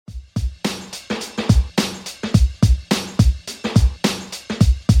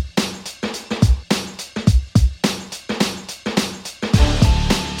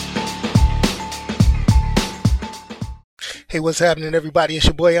Hey, what's happening, everybody? It's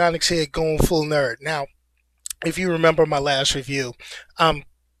your boy Onyx here, going full nerd. Now, if you remember my last review, I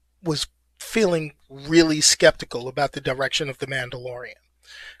was feeling really skeptical about the direction of The Mandalorian.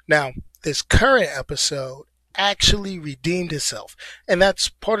 Now, this current episode actually redeemed itself, and that's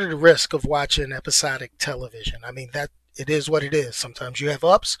part of the risk of watching episodic television. I mean, that it is what it is. Sometimes you have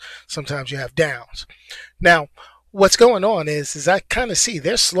ups, sometimes you have downs. Now, what's going on is I kind of see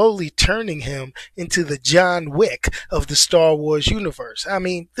they're slowly turning him into the John Wick of the Star Wars universe. I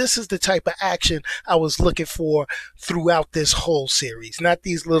mean, this is the type of action I was looking for throughout this whole series, not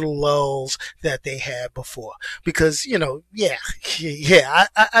these little lulls that they had before. Because, I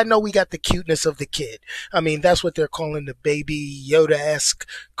know we got the cuteness of the kid. I mean, that's what they're calling the baby Yoda-esque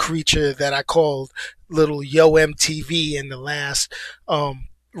creature that I called little Yo MTV in the last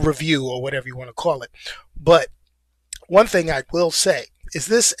review, or whatever you want to call it. But one thing I will say is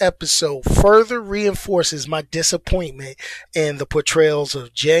this episode further reinforces my disappointment in the portrayals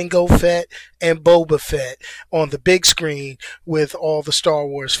of Jango Fett and Boba Fett on the big screen with all the Star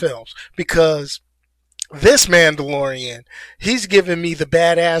Wars films. Because this Mandalorian, he's giving me the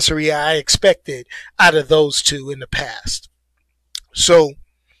badassery I expected out of those two in the past. So,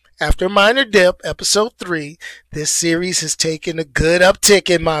 after Minor Dip, episode 3, this series has taken a good uptick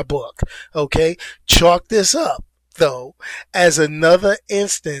in my book. Okay? Chalk this up, though, as another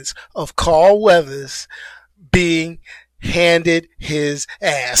instance of Carl Weathers being handed his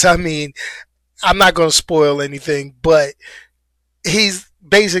ass. I mean, I'm not going to spoil anything, but he's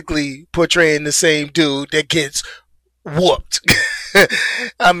basically portraying the same dude that gets whooped.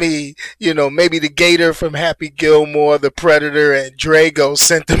 I mean, maybe the Gator from Happy Gilmore, the Predator, and Drago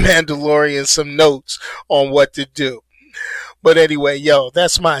sent the Mandalorian some notes on what to do. But anyway,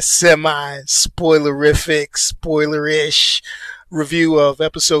 that's my semi-spoilerific, spoiler-ish review of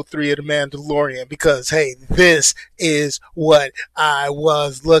episode 3 of The Mandalorian, because, hey, this is what I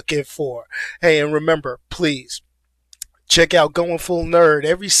was looking for. Hey, and remember, please, check out Going Full Nerd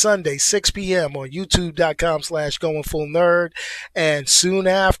every Sunday, 6 p.m. on youtube.com/goingfullnerd. And soon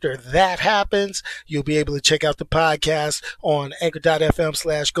after that happens, you'll be able to check out the podcast on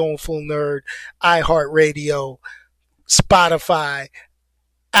anchor.fm/goingfullnerd, iHeartRadio, Spotify,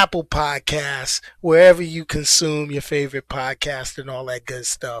 Apple Podcasts, wherever you consume your favorite podcast and all that good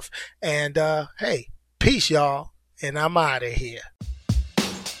stuff. And hey, peace, y'all. And I'm out of here.